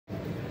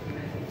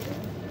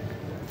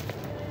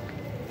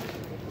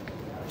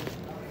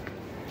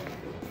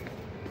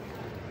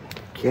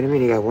kidding me?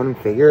 They got one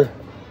figure.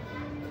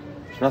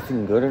 There's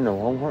nothing good in the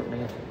Walmart,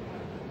 man.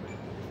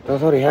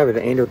 That's all they have is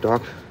the Angel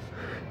Dog.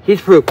 He's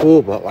pretty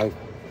cool, but like,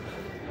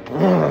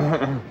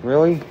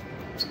 really?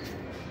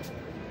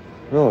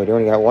 No, they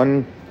only got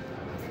one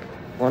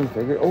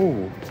figure. Oh,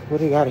 what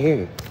do they got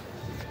here?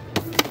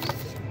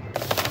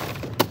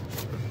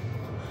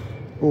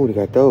 Oh, they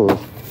got those.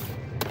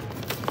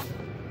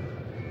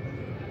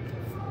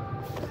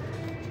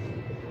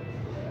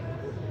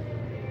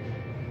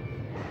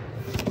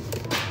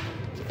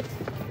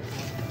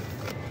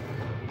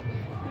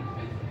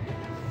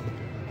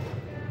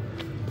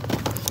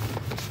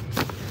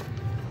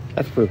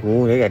 That's pretty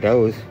cool. They got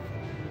those.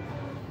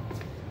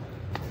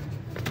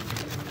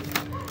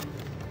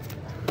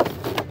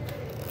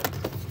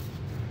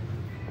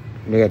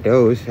 They got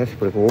those. That's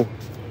pretty cool.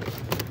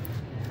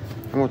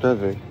 How much are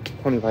they?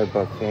 25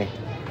 bucks, yeah.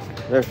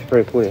 That's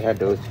pretty cool. They had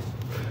those.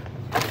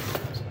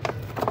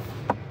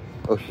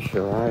 Oh,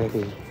 sure. I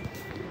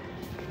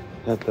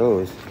had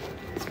those.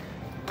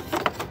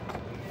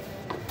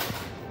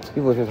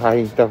 People just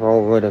hiding stuff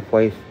all over the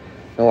place.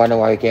 No, I know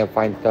why you can't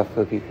find stuff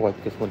for people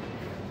like this one.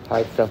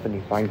 Hide stuff and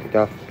you find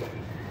stuff.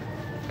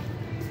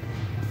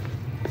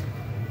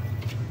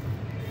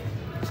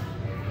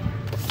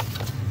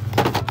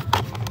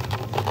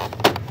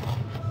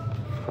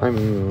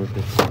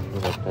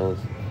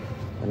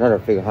 Another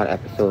figure hunt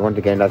episode. Once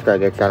again, subscribe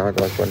to the channel. Like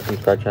button,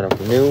 subscribe channel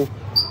for new.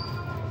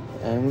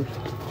 And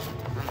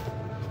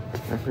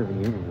that's the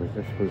universe.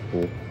 That's pretty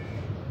cool.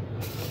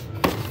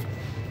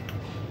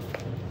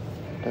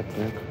 Tech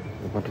deck.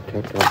 A bunch of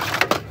tech deck.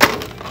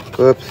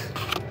 Whoops.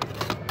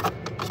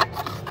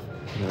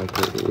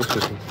 What's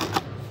this one?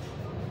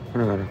 I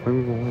got a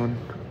flammable one.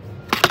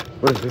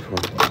 What is this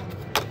one?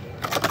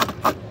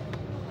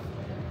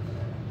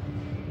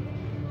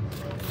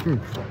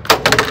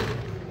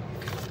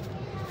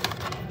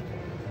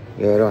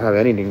 Yeah, I don't have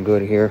anything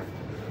good here.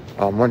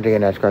 Once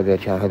again, subscribe to the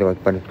channel. Hit the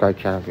like button, subscribe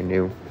channel if you're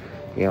new.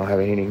 You don't have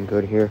anything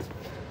good here.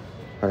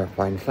 Gotta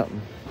find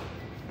something.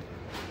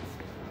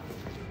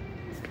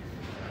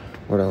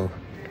 What else?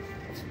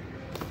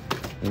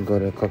 And go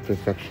to the collector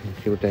section and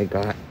see what they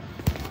got.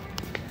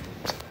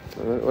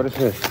 What is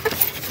this?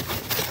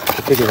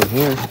 The figure in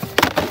here.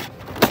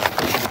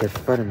 There's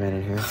Spider-Man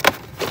in here.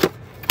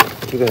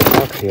 You got a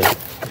box here.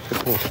 That's so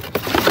cool.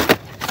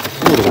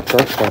 Ooh, they got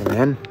Dark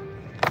Spider-Man.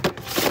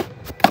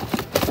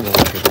 I don't know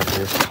what they got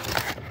here.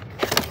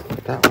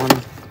 Get that one.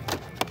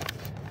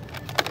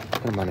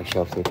 Put them on the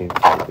shelf so we can see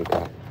what we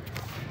got.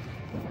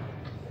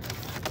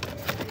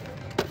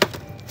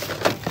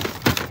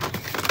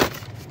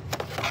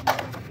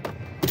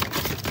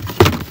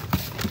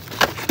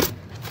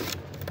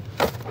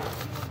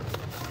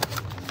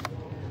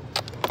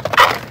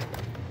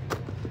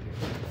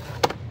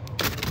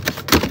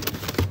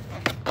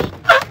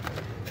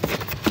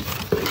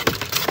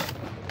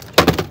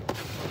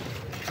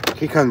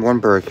 He comes one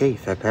per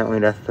case. Apparently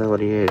that's what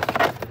he is.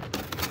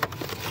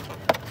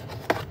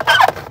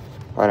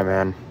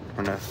 Spider-Man.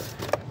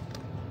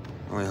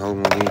 Only whole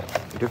movie.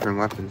 Different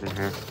weapons in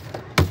here.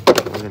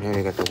 In here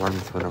they got the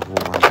ones for the whole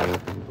one.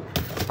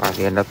 Alright,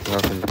 they end up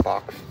in the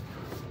box.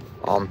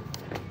 What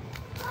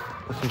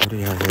do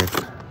you have here?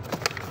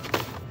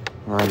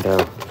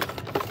 Rondo.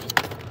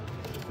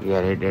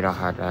 Yeah, they don't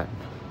have that.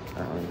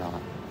 Apparently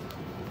not.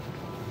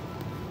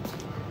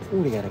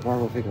 Ooh, they got a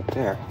Marvel figure up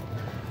there.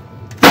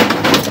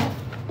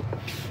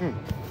 Look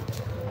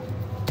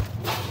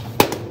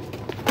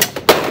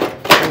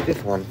at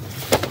this one.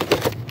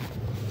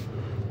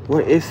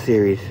 What is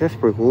series? That's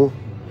pretty cool.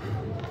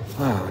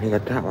 Wow, they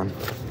got that one.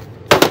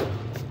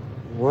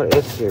 What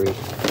is series?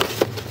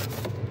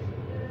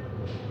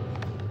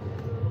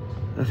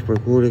 That's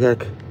pretty cool. They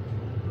got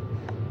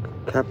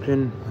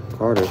Captain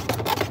Carter.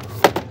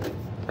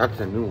 That's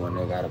a new one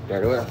they got up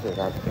there. What else they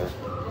got up there?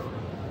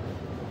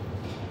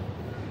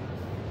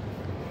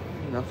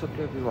 You know, some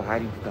people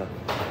hiding stuff.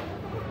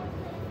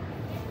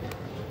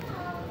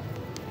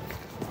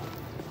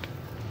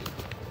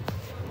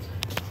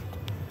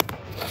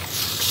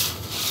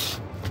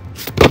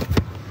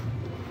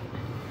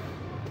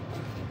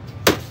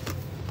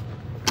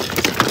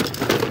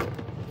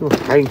 People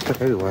hiding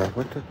stuff everywhere.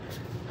 What the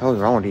hell is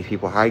wrong with these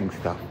people hiding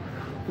stuff?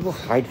 People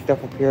hide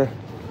stuff up here.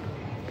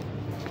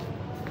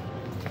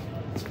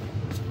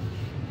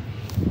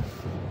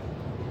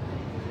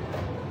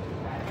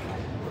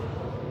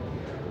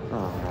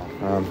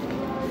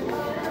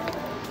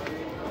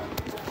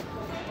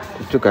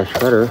 They took a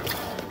shredder.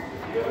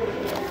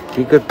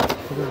 He could.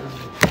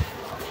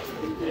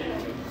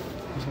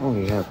 Oh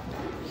yeah.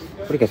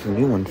 But he got some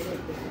new ones.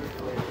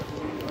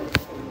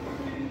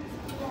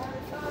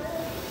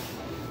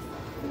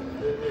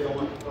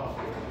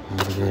 Oh,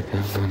 that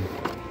one.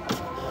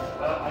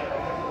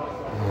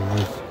 Oh,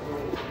 nice.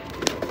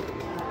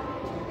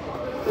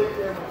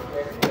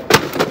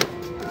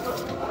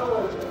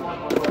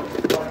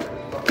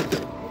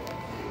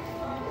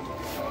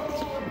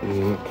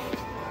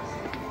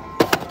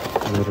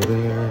 Over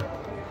there.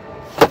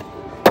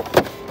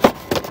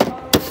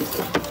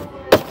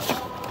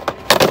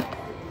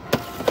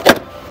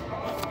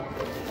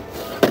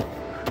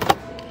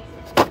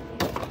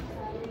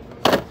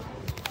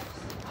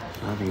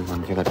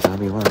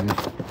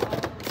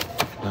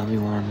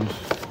 ones.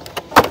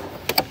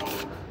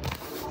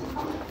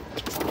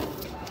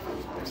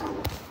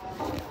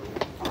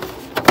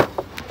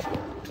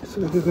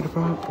 So good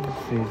about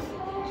this.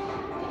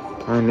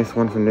 And this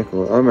one from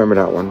Nickelodeon. I remember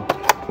that one.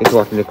 I used to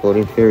watch the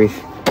Nickelodeon series.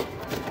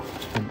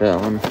 And that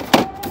one.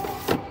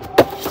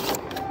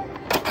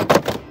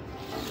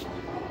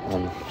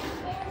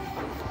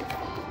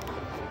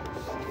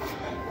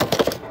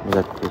 We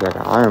got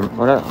the Iron.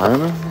 What that Iron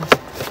Man?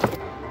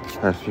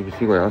 Yes, you can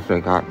see what else I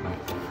got. I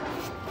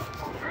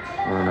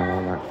don't know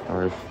Walmart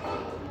stores.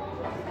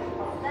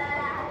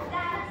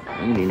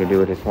 Anything to do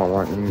with this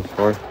Walmart in the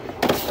store.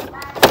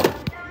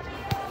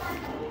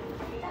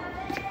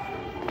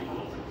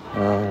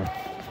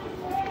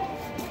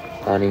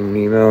 Finding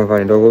Nemo,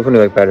 Finding Dory. Which one do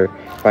you like better?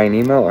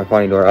 Finding Nemo or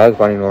Finding Dory? I like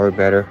Finding Dory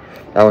better.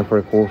 That one's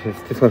pretty cool.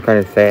 This one's kind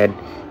of sad.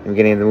 In the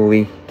beginning of the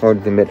movie, or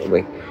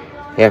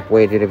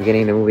halfway to the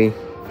beginning of the movie,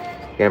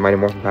 we got Mighty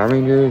Morphin Power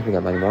Rangers. We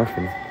got Mighty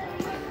Morphin.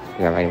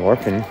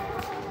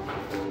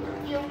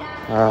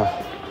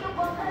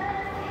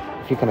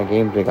 A few kind of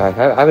games, guys.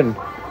 I've been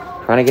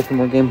trying to get some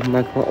more games from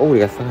my car. Oh, we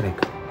got Sonic.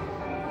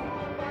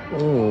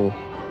 Oh,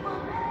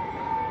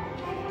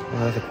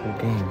 that's a cool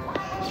game.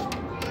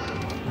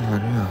 Oh,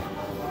 yeah.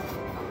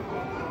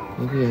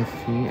 Maybe I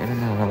see. I don't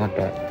know about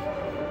that.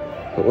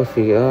 But we'll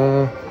see.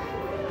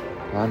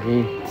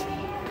 Laundry.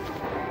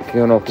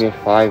 Kyono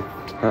PS5.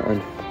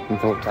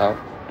 Consult out.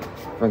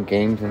 Different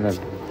games and the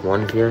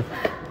ones here.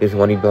 This is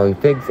One Belly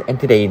Figs. And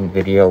today's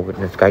video with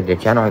subscribe to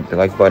the channel. Hit the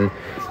like button.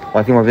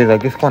 Want to see more videos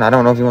like this one? I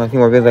don't know if you want to see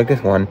more videos like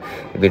this one.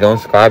 If you don't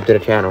subscribe to the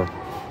channel.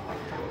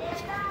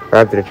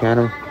 Subscribe to the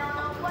channel.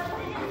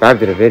 Subscribe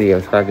to the video.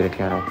 Subscribe to the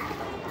channel.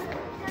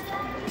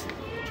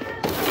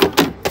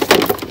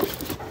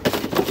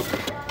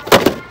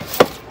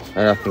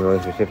 I don't think really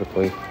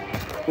specifically.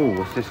 Ooh,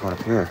 what's this one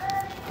up here?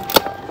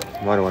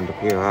 Another one up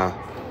here, huh?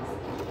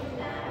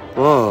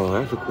 Whoa,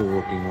 that's a cool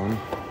looking one.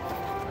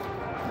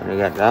 And you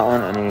got that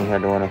one, and then you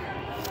had the one of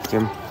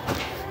him.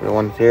 The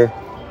ones here.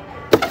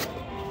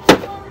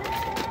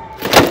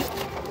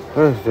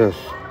 What is this?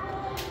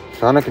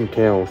 Sonic and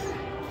Tails.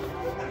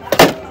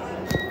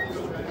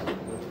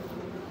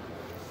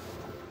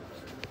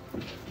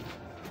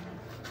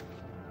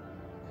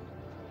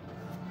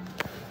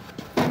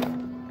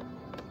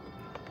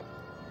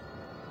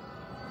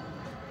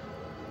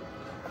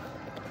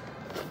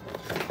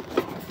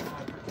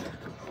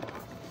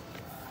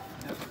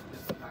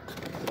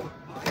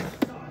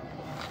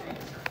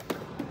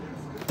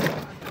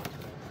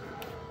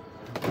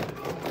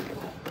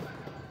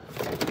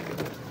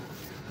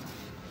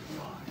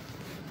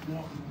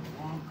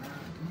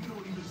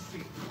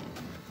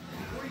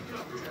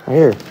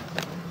 Here.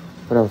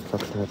 What I was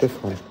talking about, this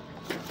one.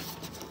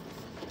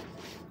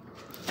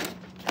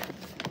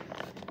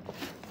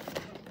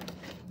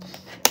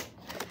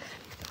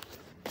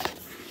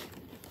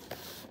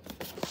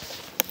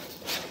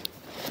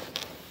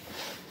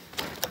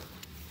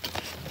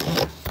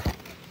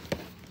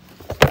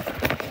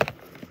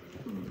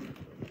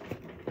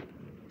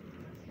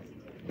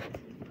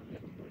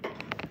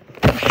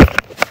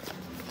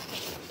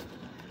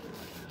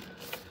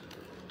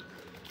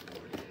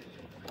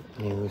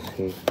 Yeah, we'll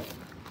see.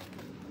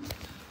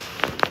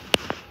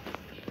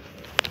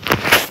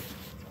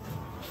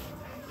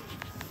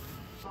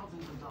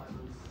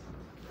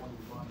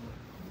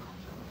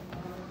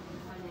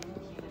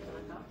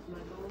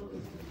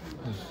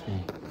 Let's see.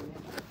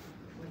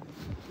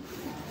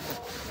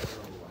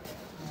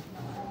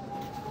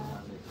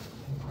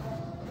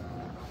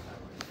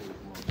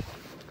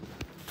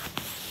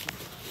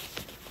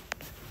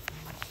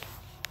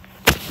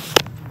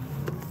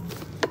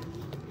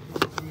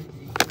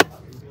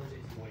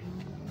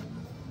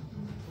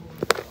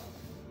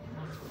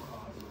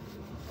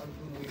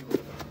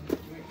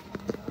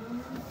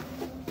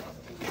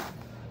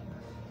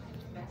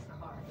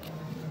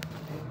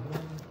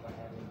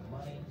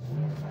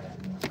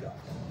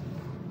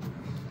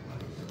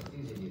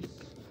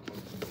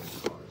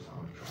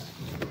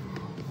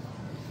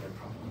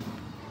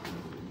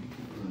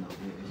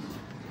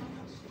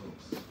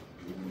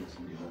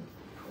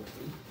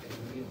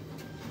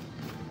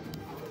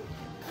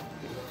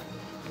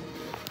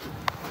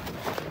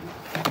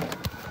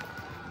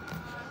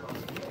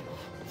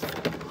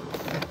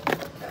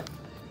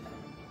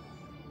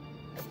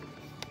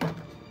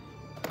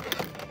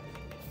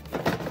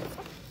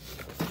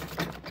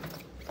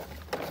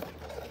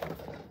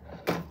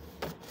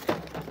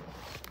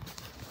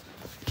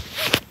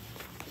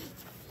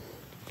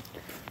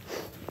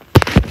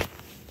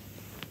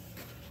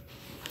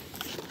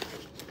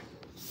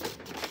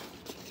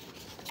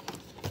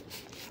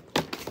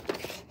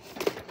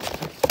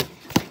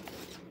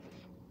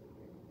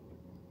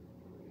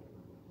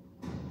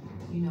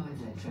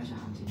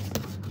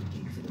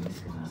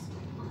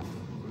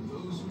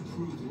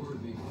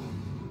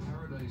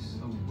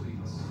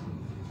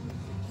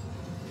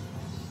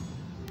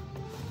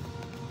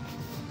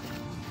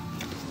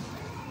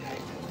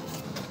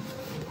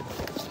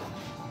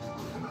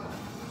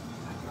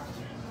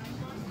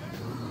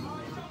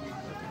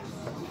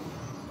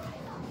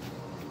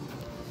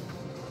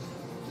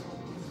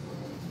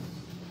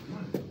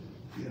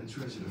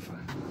 treasure to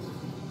find.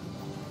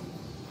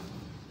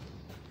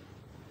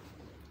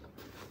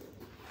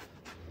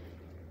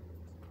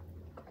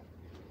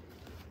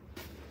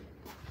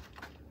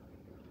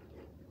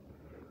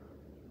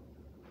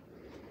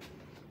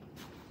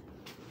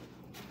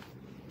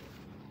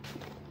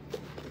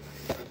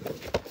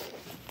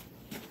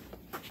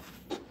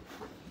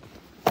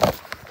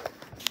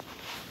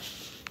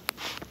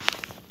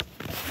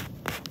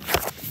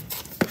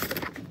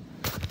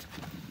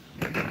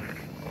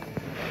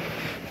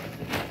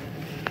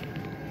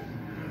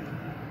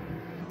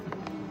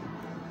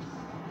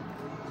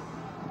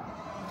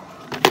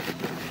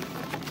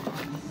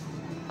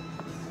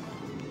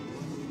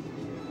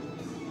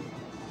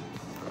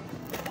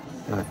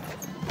 Right.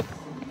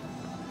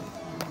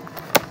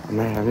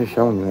 Man, I'm just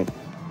showing you it.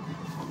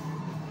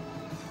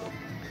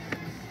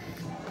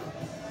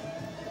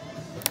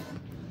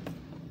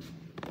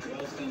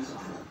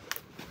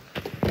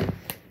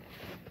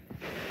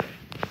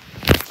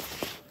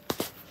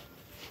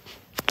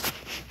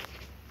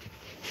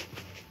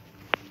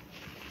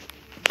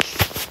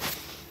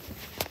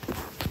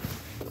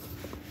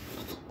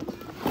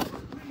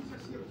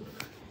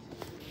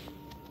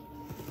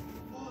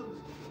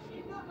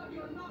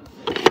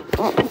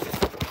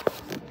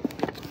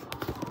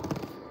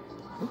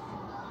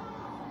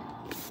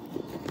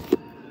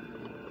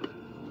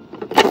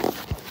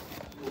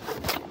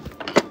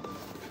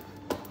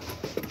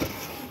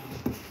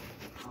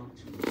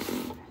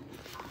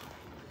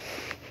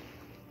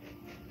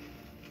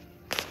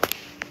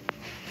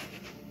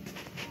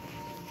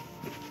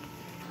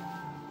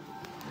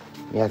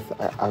 Yes,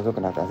 I was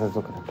looking at that. I was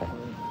looking at that.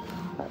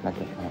 Not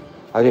getting that.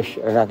 I was just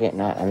not getting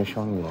that. I'm just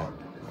showing you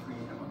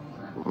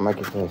that. Make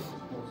it this.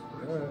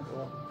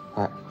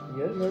 What? You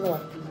get it or not?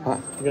 What?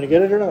 You gonna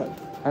get it or not?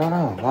 I don't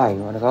know. Why? You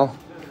want to go?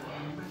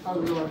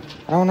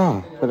 I don't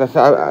know. But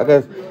I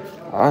guess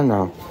I don't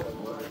know.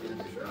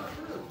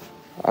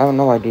 I have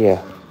no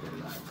idea.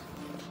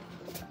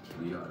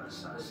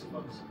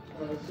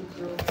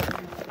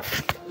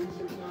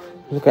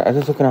 Look, I'm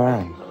just looking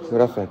around. See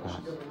what else I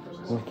got.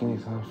 Just give me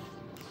some.